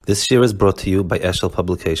This year is brought to you by Eshel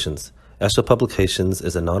Publications. Eshel Publications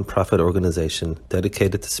is a non-profit organization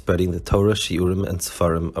dedicated to spreading the Torah, Shiurim, and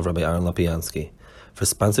Sefarim of Rabbi Aaron Lapiansky. For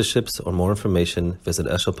sponsorships or more information, visit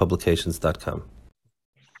eshelpublications.com.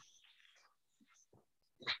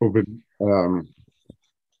 The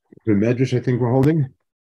Medrash, I think we're holding.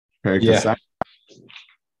 Perek. Yeah.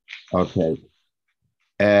 Okay.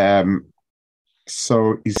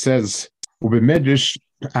 So he says, "Ubemedrash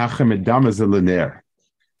achem edama zelener."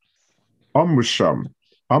 Amrusham,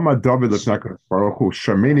 Amar David l'Knakar Baruch Hu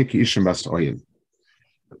Shameni ki Ishim Bas Oyin.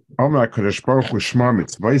 Amar Kadosh Baruch Hu Shmar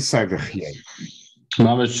Mitzvah Yisai V'Chiyei.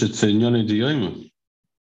 Mamash Tzinyoni Diyoyim.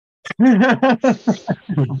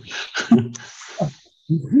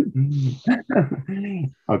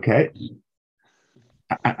 Okay.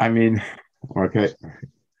 I mean, okay.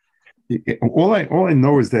 All I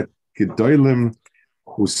know is that Gedolim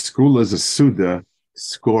whose school is a Suda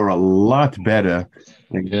score a lot better.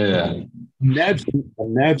 Yeah.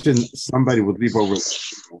 Imagine somebody would leave over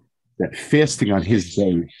that fasting on his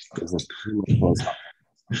day is a.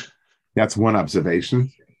 That's one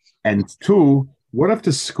observation. And two, what if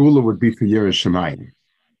the schooler would be for Yiras Shamayim?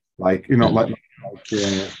 Like, you know,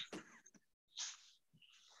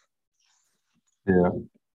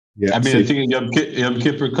 Yeah. I mean, I think Yom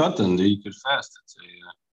Kippur Katan, you could fast. It's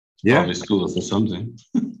probably school for something.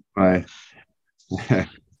 Right.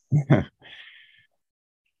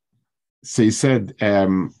 So he said,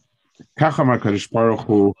 Kachamar Kadosh Baruch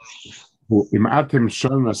Hu Imatem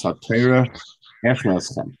Shonas HaTorah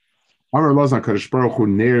Echnaschem. Amar Lozan Kadosh Baruch Hu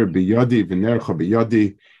Ner Biyadi V'Nercha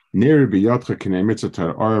Biyadi Ner Biyadcha K'nei Mitzvah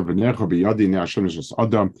Torah V'Nercha Biyadi Ner Hashem Neshus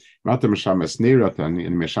Adam Matem Meshames Nerat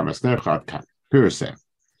and Meshames Nercha Ad Kan. Piruseh.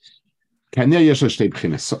 Kaneh Yesh Shtei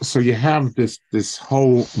B'chinas. So you have this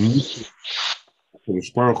whole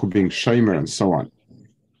Kadosh Baruch Hu being Shomer and so on.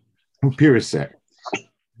 Piruseh.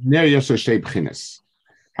 Ner Yesh Shtei B'chinas.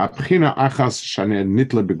 HaBchina Achas Shaneh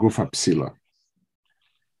Nitle Beguf HaPsila.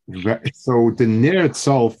 So the Ner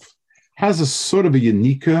itself has a sort of a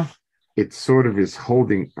unica. It sort of is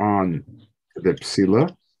holding on to the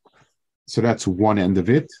Psila. So that's one end of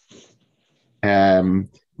it.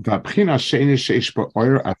 והבחינה השני שיש בו אור,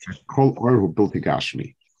 כל אור הוא בלתי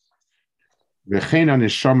גשמי. וכן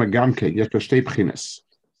הנשמה גם כן, יש לו שתי בחינס.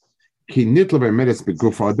 כי נתלה במרץ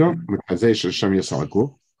בגוף האדם, וכזה ששם יסע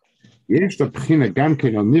הגוף, יש לו בחינה גם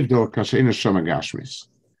כן על נבדל כאשר אין נשמה גשמיס.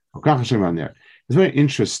 וכך השם הנר. It's very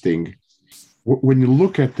interesting. When you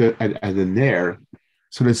look at the Ner,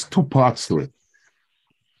 so there's two parts to it.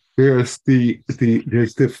 There's the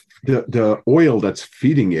oil that's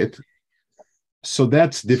feeding it. So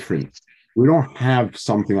that's different. We don't have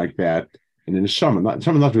something like that in the Neshama.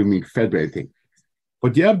 Neshama not really being fed by anything.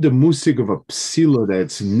 But you have the musig of a psila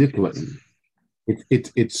that's nitla in.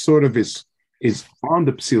 It sort of is on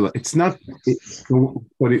the psila. It's not,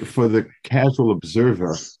 for the casual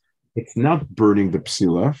observer, it's not burning the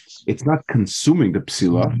psila. It's not consuming the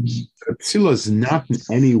psila. The psila is not in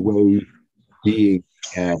any way being,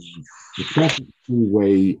 it's not in any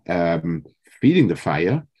way feeding the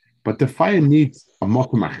fire. But the fire needs a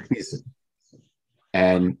mokum achizah,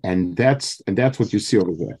 and that's what you see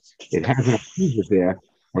over there. It has an achizah there,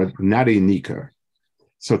 but not a nikar.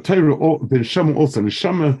 So the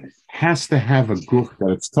neshama has to have a guf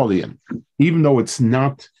that it's totally in, even though it's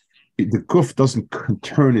not. The guf doesn't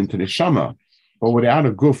turn into neshama, but without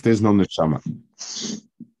a guf, there's no neshama.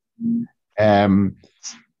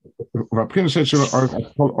 והבחינה של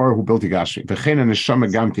כל אור הוא בלתי גשמי, וכן הנשמה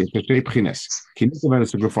גם כן, כשתי בחינס, כי נתבן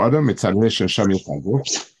את הגוף האדם, מצד זה שהשם יצא גוף,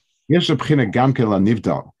 יש לבחינה גם כן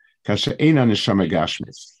לנבדל, כאשר אין הנשמה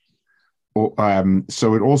גשמיס.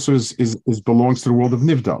 So it also is belongs to the world of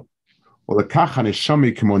nivdal. ולכך הנשמה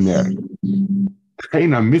כמו נר,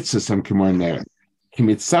 וכן המצווה הם כמו נר, כי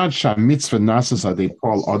מצד שהמצווה נעשית על ידי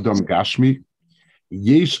כל אדם גשמי,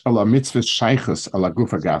 יש על המצווה שייכות על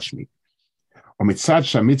הגוף הגשמי. So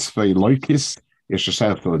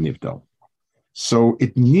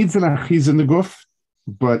it needs an achiz in the guf,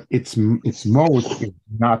 but its mode is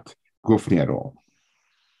not gufni at all.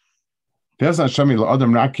 There's a shami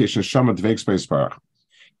l'adam rakish neshama dveiks b'yisparach.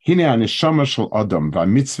 Hine ha-neshama shel adam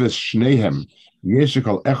v'ha-mitzvahs shnehem yesh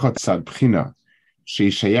kol echad tzad b'china shehi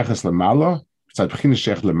sheyeches lemala tzad b'china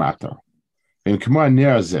sheyech lemata. V'im k'mo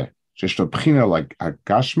ha-ner hazeh shesh lo b'china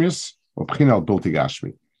l'gashmis o b'china l'bulti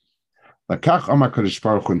gashmi. Lakach Amar Kadosh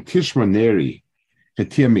Baruch Hu Tishma Neri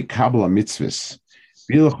Ketia Mikabel HaMitzvahs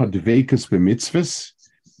V'yilcha Dveikus BeMitzvahs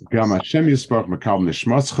Gam Hashem Yisbarach Mikabel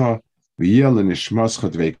Nishmascha V'yil Nishmascha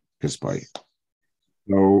Dveikus Bay.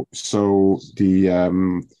 So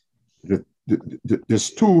there's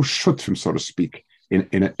two shutfim, so to speak, in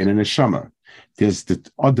a neshama. There's the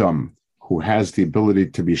Adam who has the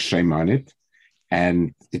ability to be shame on it,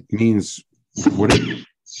 and it means whatever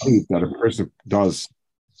that a person does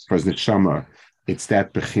for his neshama, it's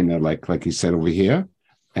that bechina, like he said over here.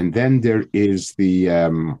 And then there is the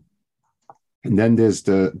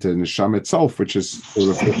neshama itself, which is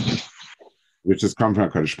come from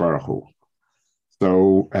HaKadosh Baruch Hu.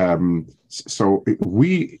 So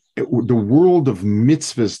the world of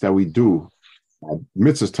mitzvahs that we do,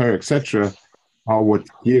 mitzvahs, Torah, etc., are what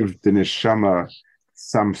give the neshama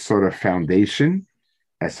some sort of foundation,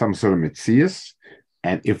 as some sort of mitzias.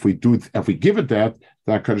 And if we give it that,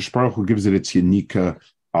 then HaKadosh Baruch Hu gives it its unique of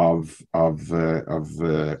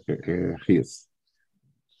chiyas.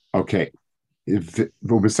 Okay.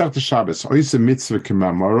 V'besach Shabbos oise mitzvah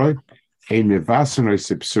k'mamoroi ein mevasen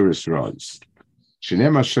oise psuris rois.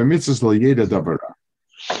 Shneim Hashem mitzvahs lo yeda davara.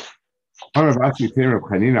 Harav Ati Teir Reb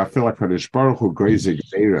Chanina afil HaKadosh Baruch Hu goyze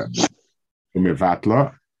gzeira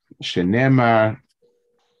u'mevatla shneimar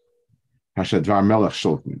hashadvar melech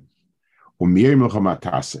shulten u'mir milchama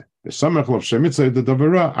tase v'samech lo Hashem mitzvah yeda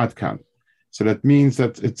davara ad kan. So that means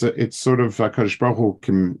that it's sort of HaKadosh Baruch Hu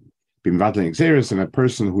can be mevatling gzeres, and a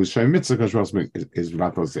person who is shayim mitzvah HaKadosh Baruch Hu is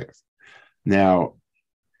mevatling gzeres. Now,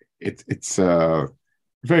 it's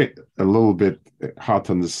very a little bit hard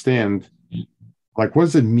to understand. Like, what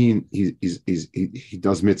does it mean? He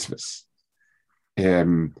does mitzvahs.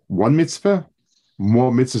 One mitzvah,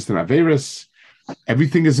 more mitzvahs than averis.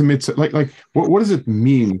 Everything is a mitzvah. Like what does it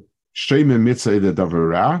mean? Shayim mitzvah the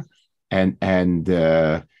davara, and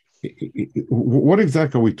what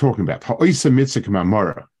exactly are we talking about? Ha'oisa mitzvah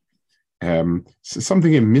k'mamora.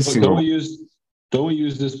 Something I'm missing. Don't we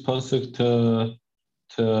use this pasuk to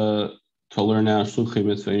learn our shluchim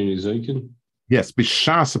mitzvah in Yizokin? Yes,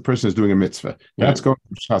 b'shas a person is doing a mitzvah. That's going to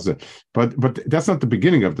b'shas, but that's not the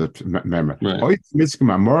beginning of the member. Right. Mitzvah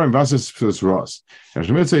k'mamora and vasas fus ros.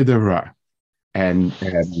 Mitzvah devra, and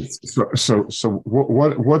so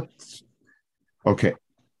what? Okay.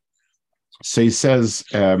 So he says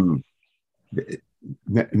now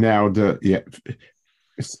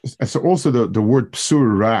so also the word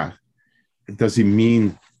psura, does he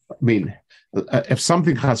mean? I mean, if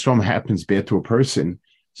something chasrom happens bad to a person,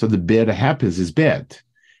 so the bad that happens is bad.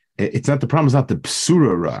 It's not the problem. Is not the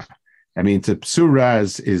psura ra. I mean, the psura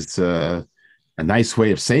is a nice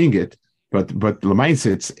way of saying it, but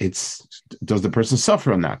l'maisa it's does the person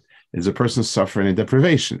suffer or not? Is the person suffering in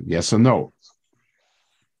deprivation? Yes or no?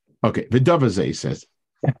 Okay, v'davazeh, he says.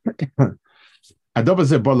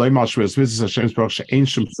 Adavazeh ba loy mal shvus mitzvahs Hashem's baruch she'ein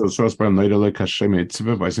shum psuros b'am loy loy kashem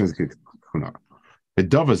mitzvah v'aysen zikuna.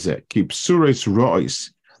 V'davazeh ki psuros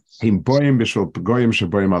rois him boyim b'shul p'goyim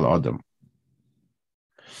sheboyim al adam.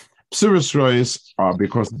 Psuros rois are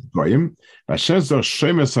because of goyim. Hashem zor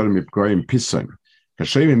shemes arim p'goyim pisoim.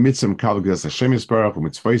 Hashem mitzvah kal g'das Hashem's baruch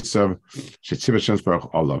u'mitzvoisav she'tziv Hashem's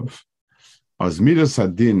baruch olav. As midas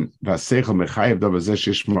hadin v'aseichel mechayev davazeh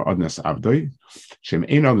shishma adnas avdoi shem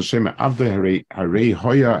ein ad shem avdoi harei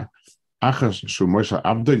hoya achas shu moshe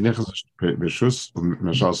avdoi nechas b'shus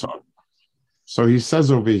u'meshal. So he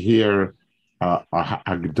says over here a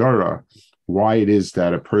hagdara why it is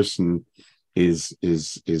that a person is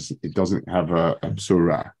it doesn't have a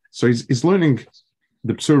psura. So he's learning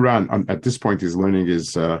the psura at this point. He's learning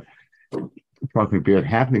is probably bad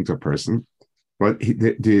happening to a person. But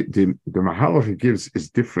the mahalach he gives is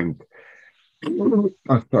different.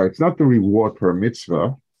 Sorry, it's not the reward for a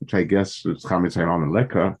mitzvah, which I guess is chametz hayom and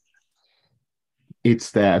leka. It's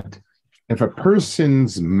that if a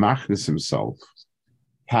person's machnis himself,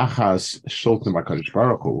 tachas shultem HaKadosh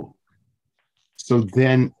Baruch Hu, so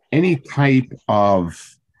then any type of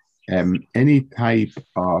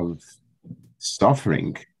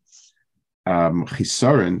suffering,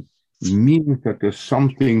 chisaron, means that there's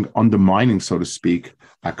something undermining, so to speak,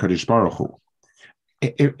 HaKadosh Baruch Hu.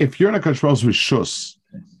 If you're in HaKadosh Baruch Hu's shus,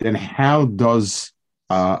 then how does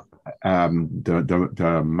the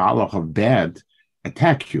malach of bad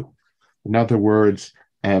attack you? In other words,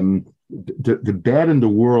 the bad in the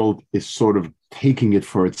world is sort of taking it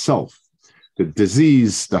for itself. The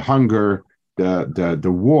disease, the hunger, the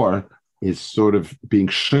war is sort of being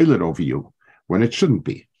shielded over you when it shouldn't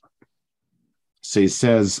be. So he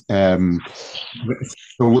says, so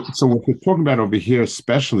what we're talking about over here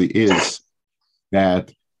especially is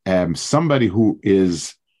that somebody who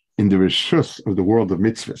is in the reshus of the world of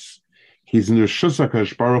mitzvahs, he's in the reshus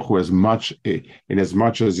HaKadosh Baruch Hu as much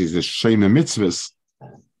as he's a shema mitzvahs,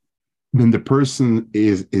 then the person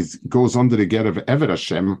goes under the get of Eved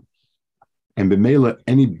Hashem, and b'meila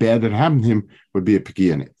any bad that happened to him would be a pigi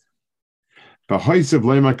in it. V'hoisev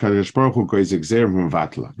leima HaKadosh Baruch Hu goes exer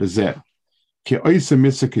v'vatla v'zeh. Ki oisa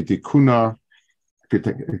mitzvah ketikuna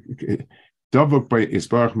Dovok by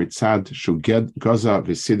Isbarach Mitzad Shuged Gaza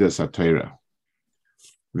Visidas HaTorah.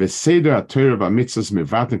 Veseder HaTorah v'mitzvos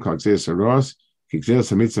mevaten kol gzeres haros ki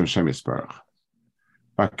gzeres hamitzvah Hashem Yisbarach.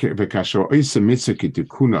 V'kasher oisa mitzvah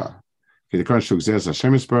kitikuna kitikuna shul gzeres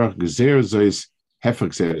Hashem Yisbarach gzeres zois hefer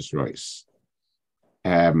gzeres rois.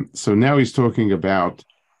 So now he's talking about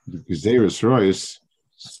gzeres rois.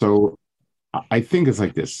 So I think it's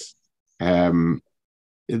like this.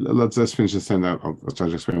 Let's finish this and I'll try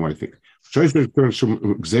to explain what I think. Hashem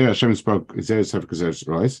spoke gzeres hefer gzeres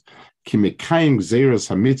rois. Ki mekayim gzeres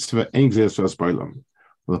hamitzvah en gzeres rois ba'olam.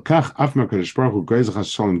 L'kach af mekadosh baruch hu goyzach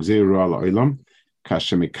hashalom gzeres roa la'olam.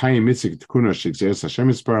 Kasher mekayim mitzvah tikuna shegzeres Hashem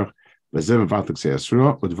Yisbarach v'zeh mevatel gzeres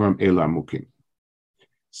roa udvarim ela amukim.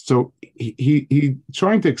 So he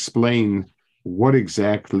trying to explain what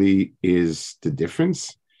exactly is the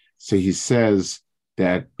difference. So he says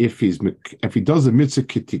that if he does a mitzvah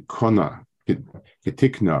kitikna,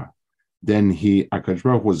 then HaKadosh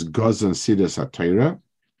Baruch was gazan sidas HaTorah,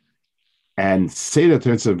 and Seder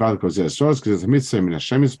Torah about gzeres because it's a mitzvah in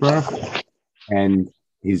Hashem Yisbarach, and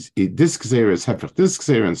this gzeira is hefech this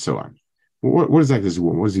gzeira, and so on. What exactly is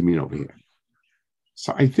what does he mean over here?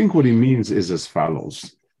 So I think what he means is as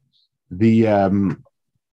follows: when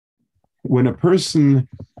a person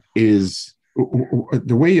is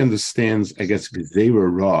the way he understands, I guess, gzeira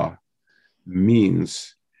ra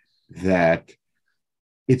means that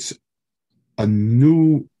it's a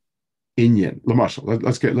new inyan.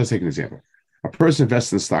 Let's take an example. A person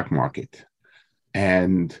invests in the stock market,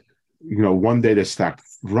 and one day the stock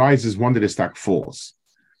rises, one day the stock falls.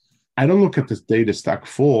 I don't look at the day the stock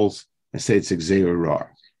falls and say it's a gzeira ra.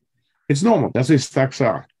 It's normal. That's what stocks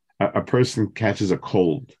are. A person catches a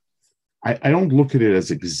cold. I don't look at it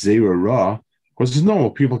as a gzeira ra because it's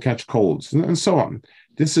normal. People catch colds and so on.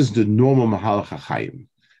 This is the normal mahalach hachayim.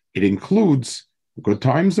 It includes good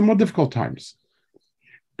times and more difficult times.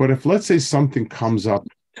 But if, let's say, something comes up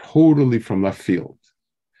totally from left field,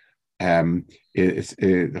 there's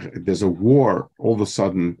a war all of a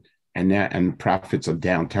sudden, and profits are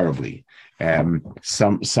down terribly.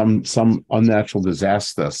 Some unnatural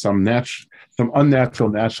disaster, some unnatural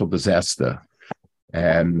natural disaster,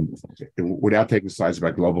 without taking sides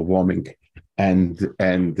about global warming, and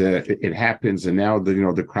it happens, and now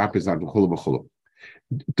the crop is not b'chulu b'chulu.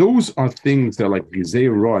 Those are things that are like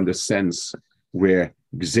gzeira ra in the sense where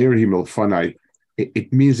gzeira milfanai,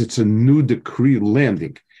 it means it's a new decree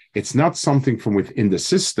landing. It's not something from within the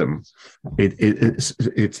system. It's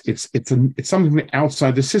something from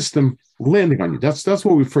outside the system landing on you. That's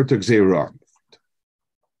what we refer to gzeira ra.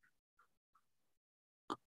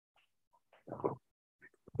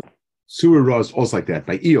 Surah Ra is also like that.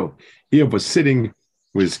 By Eob was sitting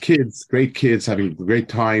with his kids, great kids, having a great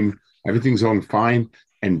time, everything's going fine,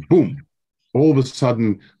 and boom, all of a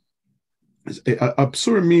sudden,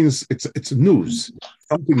 Psura means it's news,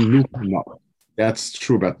 something new came up. That's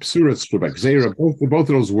true about Psura, it's true about Gzeira, both of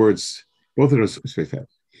those words, both of those.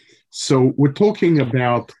 So we're talking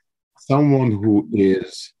about someone who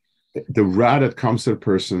is, the ra that comes to the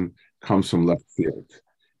person comes from left field,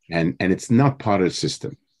 and it's not part of the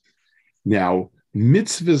system. Now,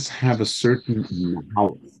 mitzvahs have a certain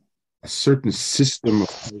system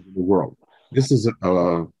of the world. This is a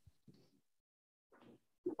term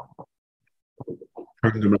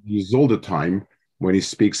that I use all the time when he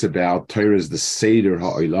speaks about Torah as the Seder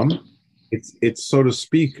HaOlam. It's so to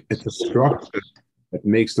speak, it's a structure that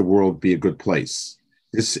makes the world be a good place.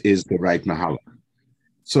 This is the right mahala.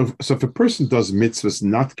 So if a person does mitzvahs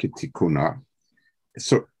not kitikuna,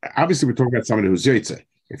 so obviously we're talking about somebody who's yotzei.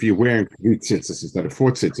 If you're wearing 3 tzitzis instead of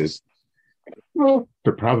 4 tzitzis, well,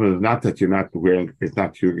 the problem is not that you're not wearing, it's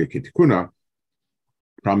not your kitikuna.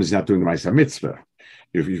 The problem is you're not doing the Ma'aseh mitzvah.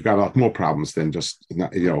 You've got a lot more problems than just,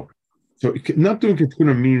 So not doing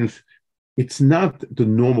kitikuna means it's not the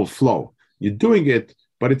normal flow. You're doing it,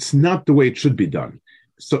 but it's not the way it should be done.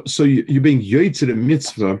 So you're being yotzei the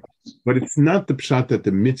mitzvah, but it's not the pshat that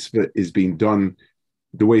the mitzvah is being done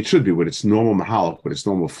the way it should be, with its normal mahalach, with its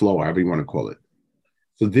normal flow, however you want to call it.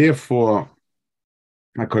 So therefore,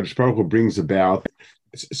 HaKadosh Baruch Hu brings about.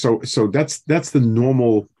 So that's the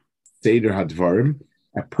normal Seder Hadvarim.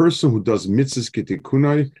 A person who does mitzvahs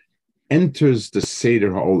kitikunai enters the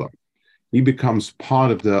Seder HaOlam. He becomes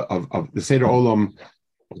part of the Seder Olam.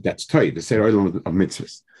 That's tight. The Seder Olam of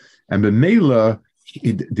mitzvahs. And the Mela,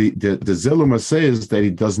 the Zeluma says that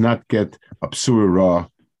he does not get a Psura Ra,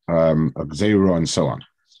 a Gzeira Ra, and so on.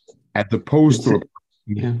 As opposed to,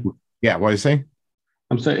 what are you saying?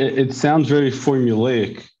 I'm sorry, it sounds very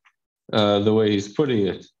formulaic, the way he's putting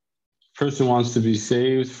it. Person wants to be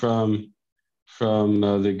saved from from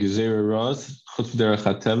the Gezerah Ross, Chutz Derech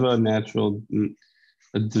HaTeva, natural,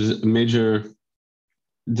 a major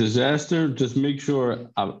disaster. Just make sure,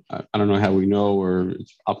 I don't know how we know, or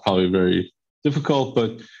it's probably very difficult,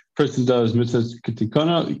 but person does mitzvah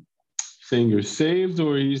ketikana, saying you're saved,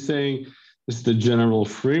 or he's saying this is the general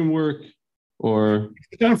framework, or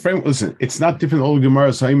listen, it's not different. All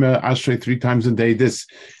Gemara saying Ashrei 3 times a day. This,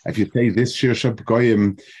 if you say this Shir Shab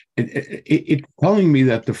Goyim, it's telling me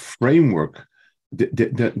that the framework,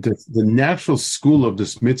 the natural school of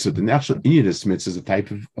this mitzvah, the natural inyan of this mitzvah is a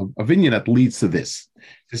type of inyan that leads to this.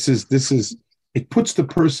 This is it puts the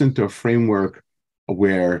person to a framework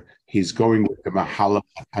where he's going with the mahalach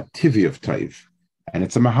hativi of taiv, and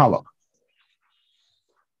it's a mahalach.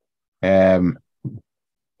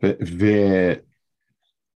 The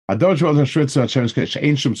Adoj was a Schwitzer Chemsk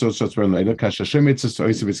ancient social when later Kashemitzes so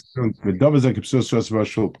is with double the Kipsus was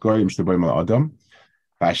shul goyim shtoy mal Adam.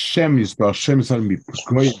 Hashem is bar Shem soll mit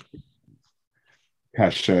goyim.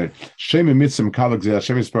 Kash Shem mitzem kalak ze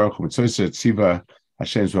Hashem is bar mit so is Tziva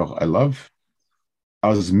Hashem is I love.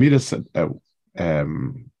 As midas no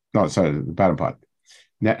sorry the bottom part.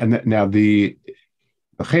 Now the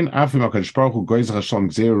geen afim kan gesproken goizer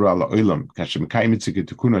schon zero ala olam kashem kaimitze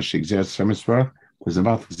tukuna shik zer semesper was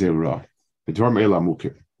about zero the dorm elam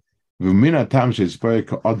uke we min atam she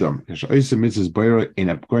spoke adam es oise mitzes boyer in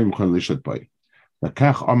a goim kon lishat boy the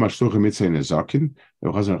kach am shtuche mitze in zakin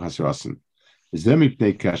we gazen hasrasen is dem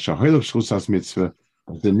ipne kasha hoylach shusas mitzve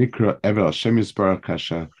the nikra ever shemisper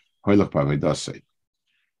kasha hoylach ba vedase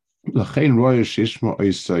la geen roye shishmo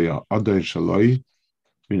oise ya adon shaloi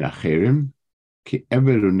min acherim ki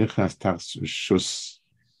ever nichas tags shus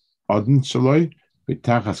adon shaloi with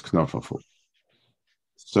tagas knofafu.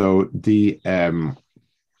 So the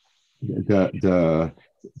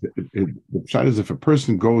pshat is if a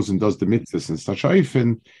person goes and does the mitzvahs and such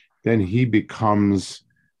often, then he becomes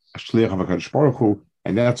a shliach of HaKadosh Baruch Hu,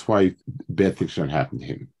 and that's why bad things don't happen to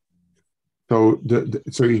him. So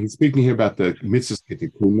so he's speaking here about the mitzvahs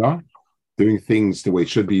ketikuna, doing things the way it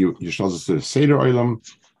should be. Yishal to the Seder Olam.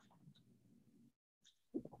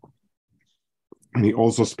 And he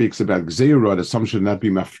also speaks about Gzeirah, that some should not be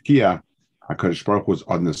mafkia, HaKadosh Baruch Hu's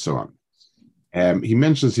on and so on. He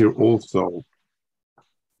mentions here also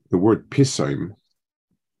the word pisoim.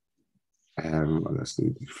 Let's see,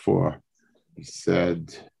 before he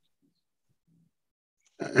said,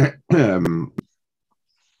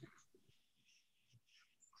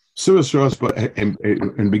 Surah Rosh, but in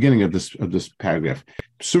the beginning of this paragraph,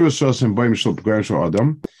 Surah Rosh and Boim Shel Pgoyim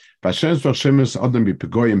Adam, Vashem Vashemis Adam be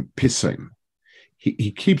Pgoyim Pisoim.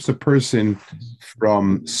 He keeps a person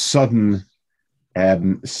from sudden.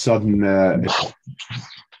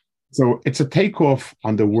 So it's a takeoff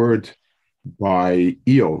on the word by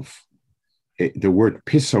Eov. The word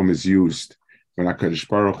pisom is used when HaKadosh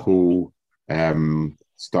Baruch Hu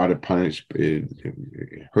started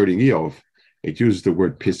hurting Eov. It used the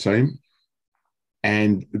word pisom,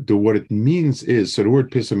 and what it means is, so the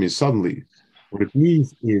word pisom is suddenly. What it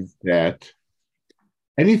means is that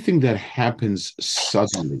anything that happens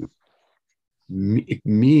suddenly, it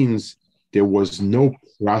means there was no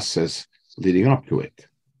process leading up to it.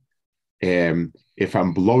 If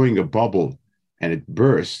I'm blowing a bubble and it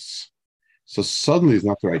bursts, so suddenly is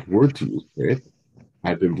not the right word to use for it.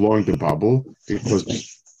 I've been blowing the bubble because,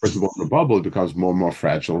 first of all, the bubble becomes more and more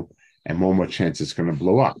fragile and more chance it's going to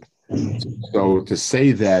blow up. So to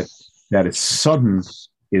say that it's sudden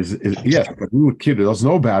is yes, but a little kid who doesn't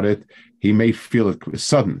know about it, he may feel it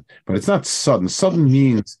sudden, but it's not sudden. Sudden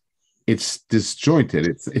means it's disjointed.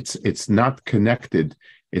 It's not connected.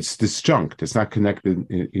 It's disjunct. It's not connected,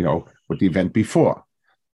 with the event before.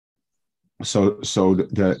 So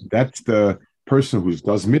that's the person who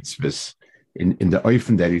does mitzvahs in the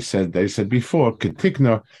oifen that he said before.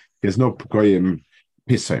 Ketikna, there's no goyim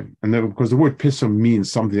pisim, and then, because the word pisim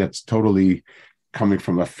means something that's totally coming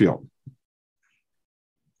from a field.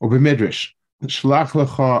 Ubemedrash shlach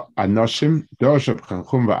lecha anoshim doshav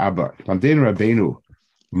chachum va'aba pandein rabbeinu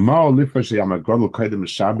ma'ol lifash yamagodol kaidem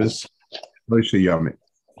Shabbos loisha yomit.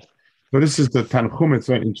 So this is the Tanchuma. It's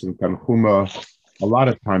very interesting. Tanchuma a lot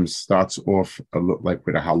of times starts off like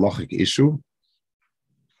with a halachic issue.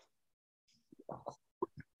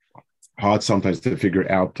 Hard sometimes to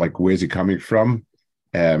figure out like where's he coming from,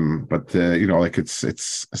 but like it's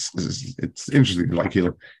interesting. Like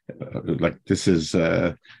this is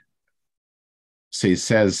so he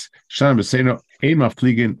says Shanam B'Seino Ema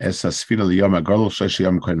Fliegen Es Hasfina Liyom Agadol Shlosh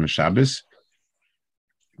Yom Kohen Shabbos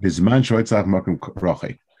V'Zman Shoetzach Makom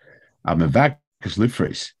Rochei. Amevak is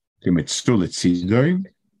lifreis. He mit stulit sidoin.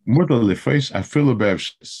 Mudal lifreis. I feel a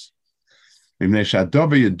bevshis. מפני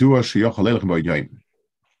שהדובר ידוע שיוכל ללך ביום.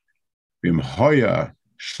 ואם היה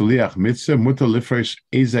שליח מצווה, מותר לפרש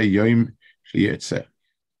איזה יום שיצא.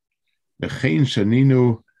 וכן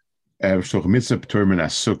שנינו שליח מצווה פטור מן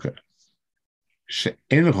הסוכה.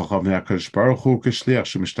 שאין לך כוונה הקדוש ברוך הוא כשליח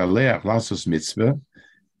שמשתלח לעשות מצווה,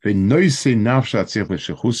 ונושא נפש להצליח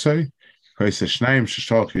לשחוסי, כעס השניים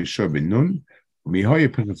ששלח ישוע בן נון, ומהוי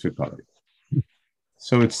פרנס וקרב.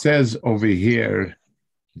 So it says over here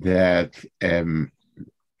that the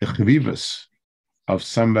chivivus of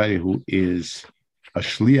somebody who is a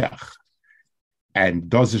shliach and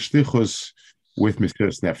does a shlichus with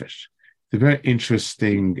Mesiras Nefesh. It's a very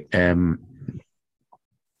interesting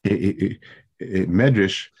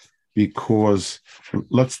medrash, because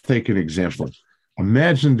let's take an example.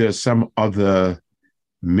 Imagine there's some other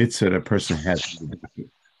mitzvah a person has.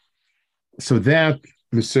 So that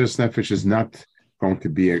Mesiras Nefesh is not going to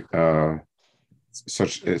be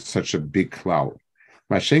such a big cloud.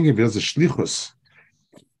 Mashengi there's a shlichus.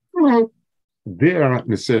 There,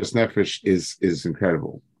 Mesiras Nefesh is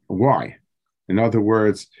incredible. Why? In other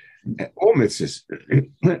words, all mitzvahs.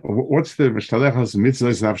 What's the mishtalechas mitzvah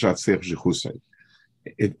nafshat tzech shechusay?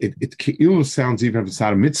 It sounds even if it's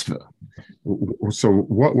not a mitzvah. So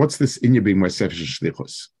what's this inya being myself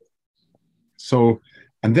shlichus? So,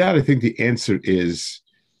 and that I think the answer is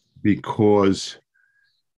because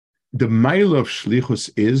the mile of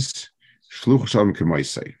shlichus is shluch shalom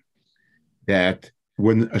k'moisei, that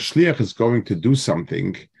when a shliach is going to do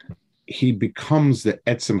something, he becomes the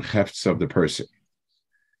etzem hefts of the person.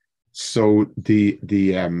 So the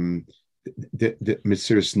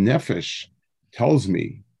Mesiras Nefesh tells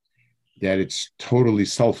me that it's totally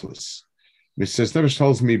selfless. Mesiras Nefesh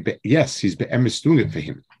tells me, yes, he's be'emes doing it for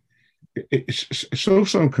him. Shluch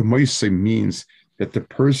shalom k'moisei means that the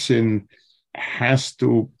person has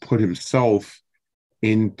to put himself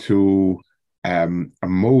into a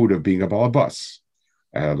mode of being a balabas.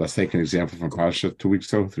 Let's take an example from Pasha 3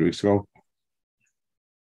 weeks ago.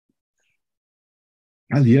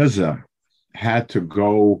 Eliezer had to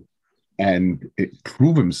go and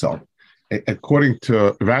prove himself. According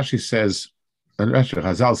to Rashi says, Rashi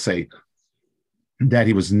Chazal say that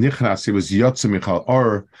he was nichnas, he was yotze michal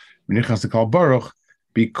or nichnas michal baruch,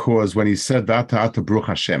 because when he said Vata Baruch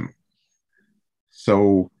Hashem.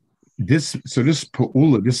 So this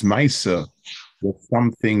pa'ula, this maisa, was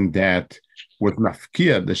something that was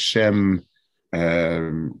mafkia the Shem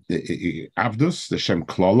Avdus, the Shem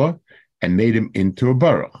Klala, and made him into a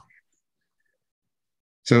baruch.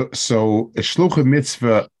 So a shlucha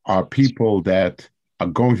mitzvah are people that are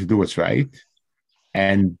going to do what's right,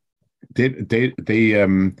 and they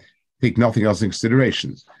take nothing else in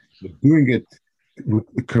consideration. They're doing it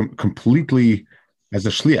completely as a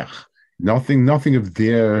shliach. Nothing of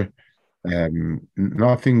their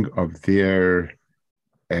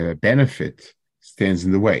benefit stands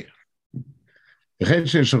in the way. So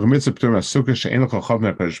what's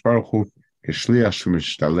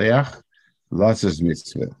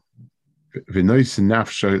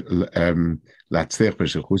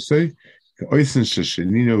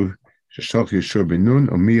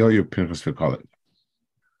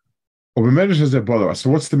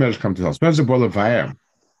the measure come to tell us?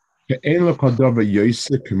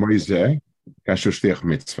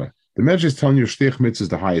 The measure is telling you shliach mitzvah is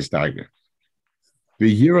the highest dagger.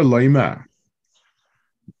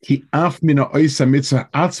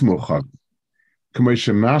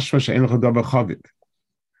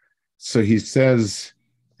 So he says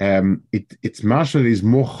it's mashma that is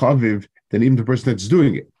more chaviv than even the person that's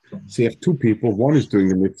doing it. So you have two people, one is doing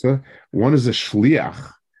the mitzvah, one is a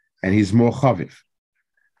shliach, and he's more chaviv.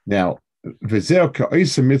 Now, v'zeh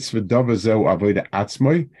ka'oisa mitzvah davar zeu avoda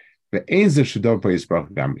atzmoi, ve'ein zeh shedav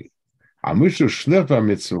b'yisbarach gami. Amushu shliach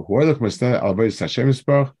v'mitzvah huolech mesteh avoda Hashem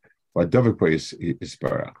yisbarach, v'adavar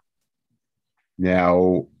b'yisbarach.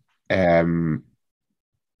 Now,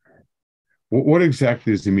 what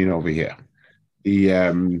exactly does he mean over here?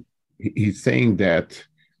 He's saying that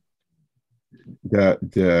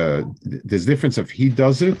there's difference if he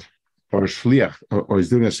does it or a shliach, or he's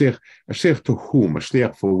doing a shliach to whom? A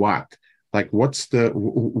shliach for what? Like, what are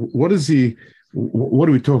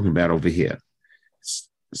we talking about over here?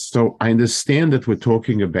 So I understand that we're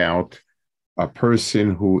talking about a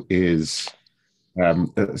person who is,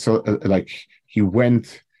 like he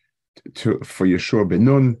went for Yeshua ben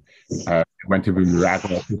Nun, went to be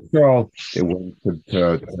miraculous Israel, they went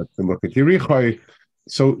to look at Yericho.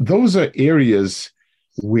 So those are areas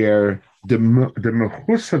where the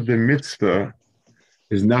mechus of the mitzvah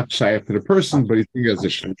is not shaykh to the person, but he has a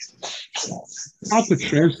shliach. How to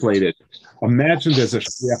translate it? Imagine there's a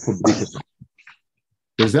shliach for b'dikas.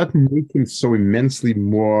 does that make him so immensely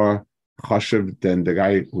more chashuv than the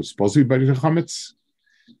guy who's supposed to be bari chametz?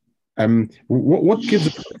 What gives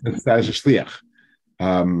the status of shliach?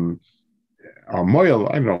 Or moil,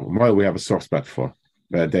 I don't know, moil we have a soft spot for,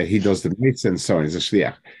 but he does the mitzvah and so on. He's a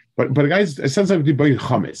shliach. But guys, I send somebody to bari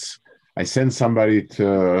chametz. I send somebody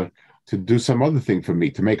to do some other thing for me,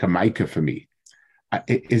 to make a maika for me.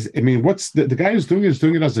 What's the guy who's doing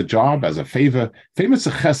it as a job, as a favor? Famous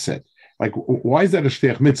a chesed. Like, why is that a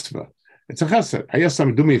shliach mitzvah? It's a chesed. I asked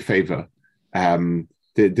someone, do me a favor.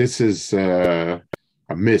 This is a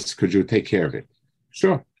miss. Could you take care of it?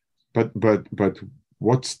 Sure. But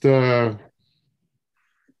what's the...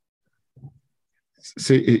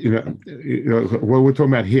 See, what we're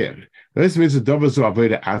talking about here. This means the dovers of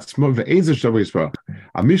avodah atzma ve'enzer shavos yisparach.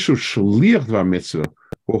 Amishu shliach dvar mitzvah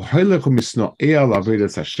u'hoylech u'misno'eh al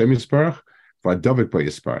avodas Hashem yisparach v'adavik ba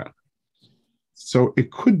yisparach. So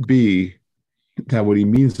it could be that what he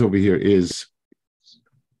means over here is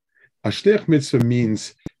a shliach mitzvah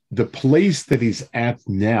means the place that he's at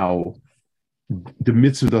now, the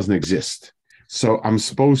mitzvah doesn't exist. So I'm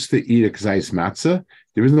supposed to eat a gzais matzah.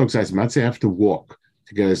 There is no gzais matzah. I have to walk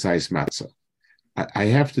to get a gzais matzah. I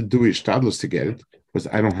have to do ishtadlus to get it because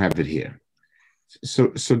I don't have it here.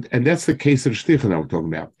 So, and that's the case of shlichut that we're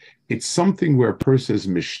talking about. It's something where a person is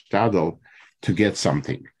mishtadel to get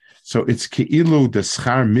something. So it's keilu the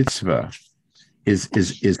schar mitzvah is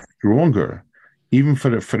stronger, even for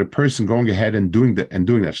the person going ahead and doing that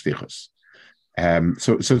shlichus.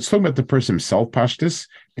 So it's talking about the person himself, pashtus,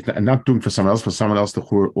 and not doing for someone else to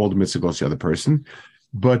all the mitzvah goes to the other person.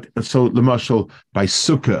 But so lemashal by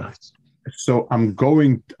sukkah. So I'm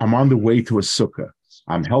on the way to a sukkah.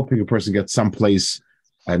 I'm helping a person get someplace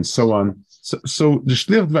and so on. So the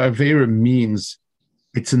shliach v'avera means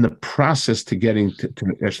it's in the process to getting to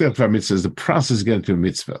shliach v'mitzvah is the process of getting to a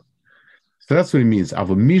mitzvah. So that's what it means.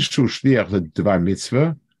 Ava mishu shliach l'dvar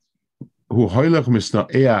mitzvah hu hoylech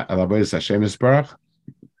misno'eh al avodas Hashem yisparach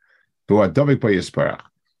v'adavik ba yisparach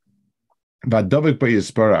v'adavik ba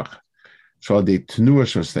yisparach shal de tnuah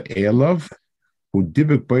shos the elav hu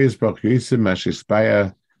dibuk ba yisparach yisem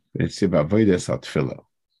mashispaya v'netziv avodas al tefillah.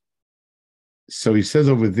 So he says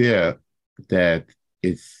over there that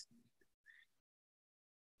it's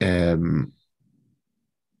I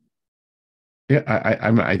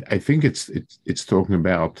think it's talking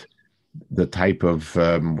about the type of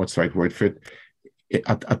what's the right word for it?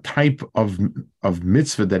 A type of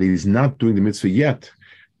mitzvah that he's not doing the mitzvah yet,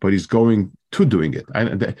 but he's going to doing it.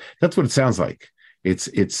 That's what it sounds like. It's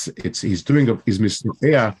he's doing his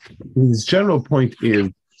mitzvah. His general point is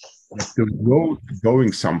that the road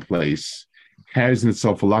going someplace has in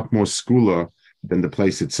itself a lot more skula than the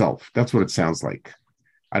place itself. That's what it sounds like.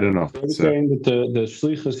 I don't know. I'm saying that the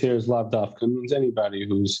shlichus here is lav dafka. It means anybody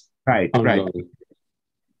who's ongoing.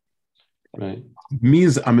 Right. It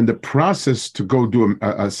means I'm in the process to go do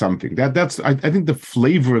something. That's I think the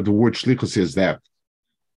flavor of the word shlichus is that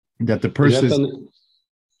the person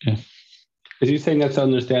is. Is he saying that's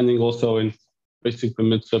understanding also in basic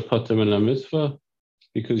mitzvah pater and a mitzvah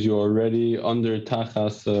because you're already under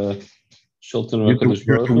tachas shulton of HaKadosh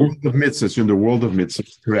Baruch Hu? You're in the world of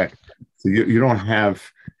mitzvahs, correct. So you don't have,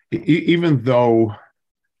 even though,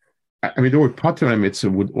 the word pater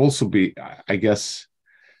mitzvah would also be, I guess,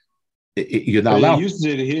 you're not allowed. He used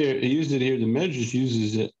it here. The Medrash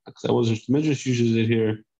uses it. The Medrash uses it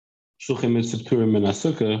here. Shulchan mitzvah purim and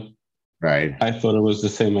asukah. Right. I thought it was the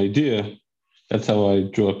same idea. That's how I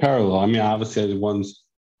drew a parallel. Obviously, one's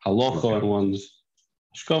halacha and one's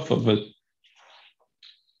shkafa, but.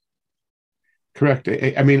 Correct.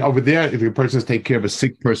 Over there, if a person is taking care of a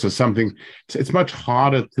sick person or something, it's much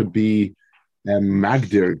harder to be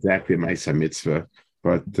magdir exactly ma'aseh mitzvah.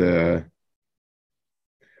 But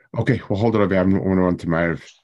okay, well, hold it up. I want to run to Ma'ariv.